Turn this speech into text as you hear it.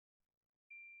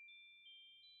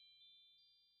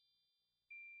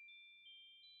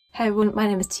Hey everyone, my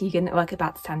name is Tegan and welcome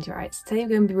back to TandeWrites. Today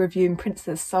we're going to be reviewing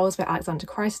Princess Souls by Alexandra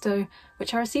Christo,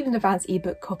 which I received an advance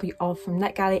ebook copy of from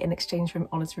NetGalley in exchange for an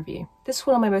honest review. This is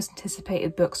one of my most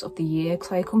anticipated books of the year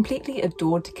because I completely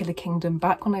adored To Kill a Kingdom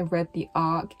back when I read the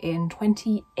arc in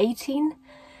 2018,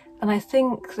 and I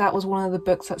think that was one of the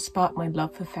books that sparked my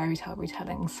love for fairy tale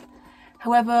retellings.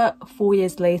 However, 4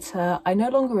 years later, I no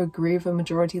longer agree with a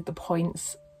majority of the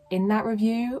points in that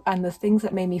review, and the things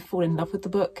that made me fall in love with the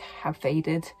book have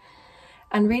faded.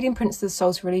 And reading Princess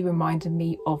Souls really reminded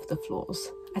me of the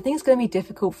flaws. I think it's going to be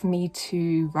difficult for me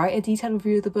to write a detailed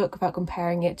review of the book without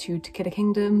comparing it to Kill a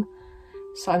Kingdom,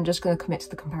 so I'm just going to commit to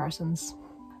the comparisons.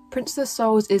 Princess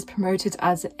Souls is promoted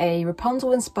as a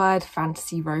Rapunzel-inspired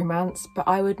fantasy romance, but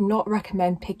I would not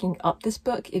recommend picking up this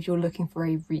book if you're looking for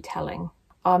a retelling.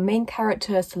 Our main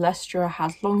character, Celestra,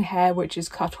 has long hair which is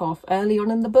cut off early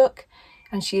on in the book,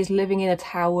 and she is living in a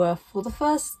tower for the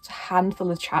first handful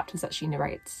of chapters that she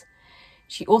narrates.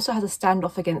 She also has a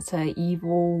standoff against her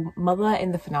evil mother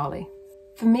in the finale.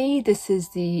 For me, this is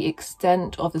the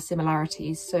extent of the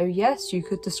similarities, so yes, you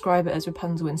could describe it as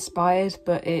Rapunzel inspired,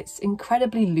 but it's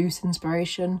incredibly loose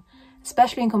inspiration,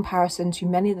 especially in comparison to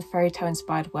many of the fairy tale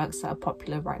inspired works that are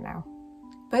popular right now.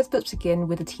 Both books begin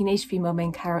with a teenage female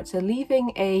main character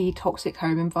leaving a toxic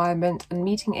home environment and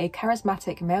meeting a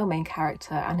charismatic male main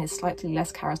character and his slightly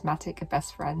less charismatic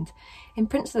best friend. In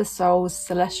Princess Souls,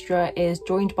 Celestra is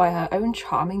joined by her own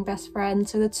charming best friend,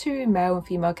 so the two male and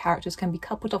female characters can be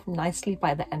coupled off nicely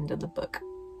by the end of the book.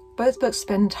 Both books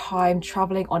spend time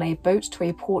travelling on a boat to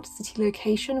a port city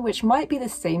location, which might be the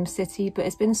same city, but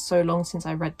it's been so long since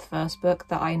I read the first book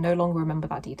that I no longer remember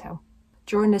that detail.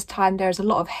 During this time, there is a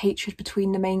lot of hatred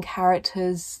between the main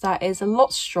characters that is a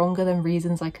lot stronger than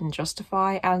reasons I can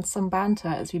justify, and some banter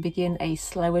as we begin a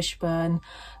slowish burn,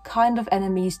 kind of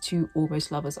enemies to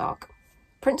almost lovers arc.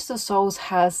 Princess Souls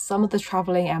has some of the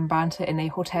travelling and banter in a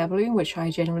hot air balloon, which I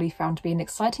generally found to be an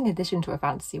exciting addition to a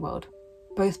fantasy world.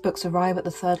 Both books arrive at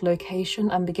the third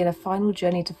location and begin a final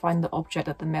journey to find the object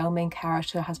that the male main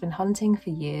character has been hunting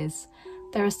for years.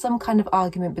 There is some kind of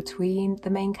argument between the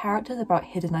main characters about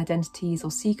hidden identities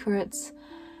or secrets,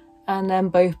 and then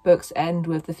both books end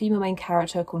with the female main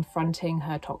character confronting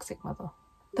her toxic mother.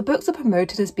 The books are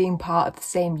promoted as being part of the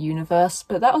same universe,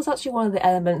 but that was actually one of the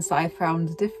elements that I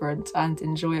found different and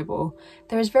enjoyable.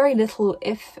 There is very little,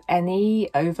 if any,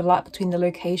 overlap between the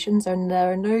locations, and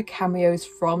there are no cameos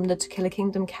from the To Kill a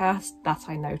Kingdom cast that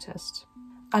I noticed.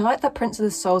 I like that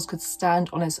Princess Souls could stand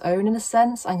on its own in a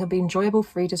sense and could be enjoyable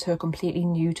for readers who are completely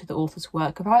new to the author's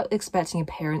work without expecting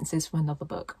appearances from another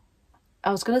book.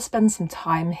 I was going to spend some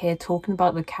time here talking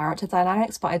about the character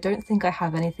dynamics, but I don't think I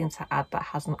have anything to add that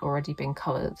hasn't already been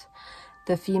covered.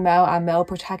 The female and male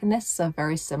protagonists are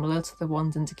very similar to the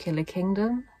ones in To Kill a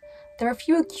Kingdom. There are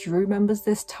fewer crew members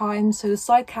this time, so the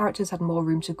side characters had more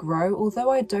room to grow,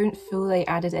 although I don't feel they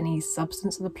added any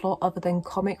substance to the plot other than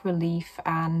comic relief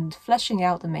and fleshing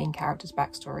out the main characters'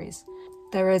 backstories.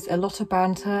 There is a lot of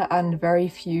banter and very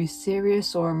few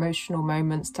serious or emotional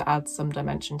moments to add some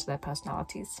dimension to their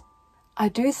personalities. I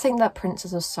do think that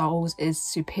Princess Souls is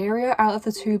superior out of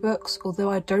the two books,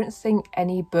 although I don't think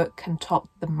any book can top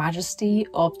the majesty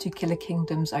of To Kill a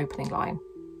Kingdom's opening line.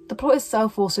 The plot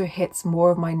itself also hits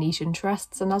more of my niche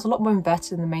interests, and I was a lot more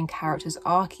invested in the main character's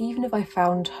arc, even if I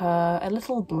found her a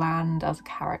little bland as a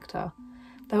character.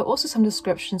 There were also some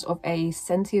descriptions of a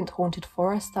sentient haunted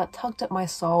forest that tugged at my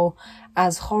soul,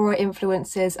 as horror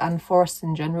influences and forests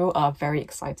in general are very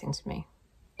exciting to me.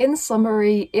 In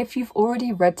summary, if you've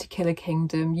already read To Kill a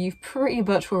Kingdom, you've pretty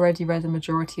much already read the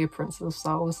majority of Princess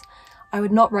Souls. I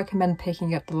would not recommend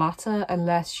picking up the latter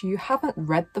unless you haven't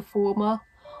read the former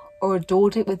or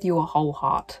adored it with your whole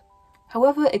heart.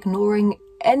 However, ignoring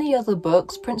any other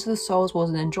books, Princess Souls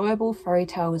was an enjoyable fairy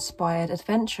tale inspired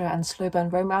adventure and slow burn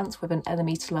romance with an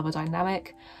enemy to lover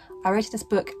dynamic. I rated this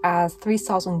book as 3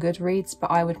 stars on Goodreads,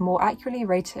 but I would more accurately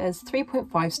rate it as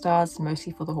 3.5 stars,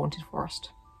 mostly for the haunted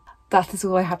forest. That is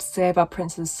all I have to say about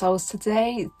Princess Souls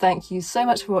today. Thank you so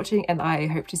much for watching, and I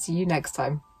hope to see you next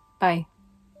time. Bye.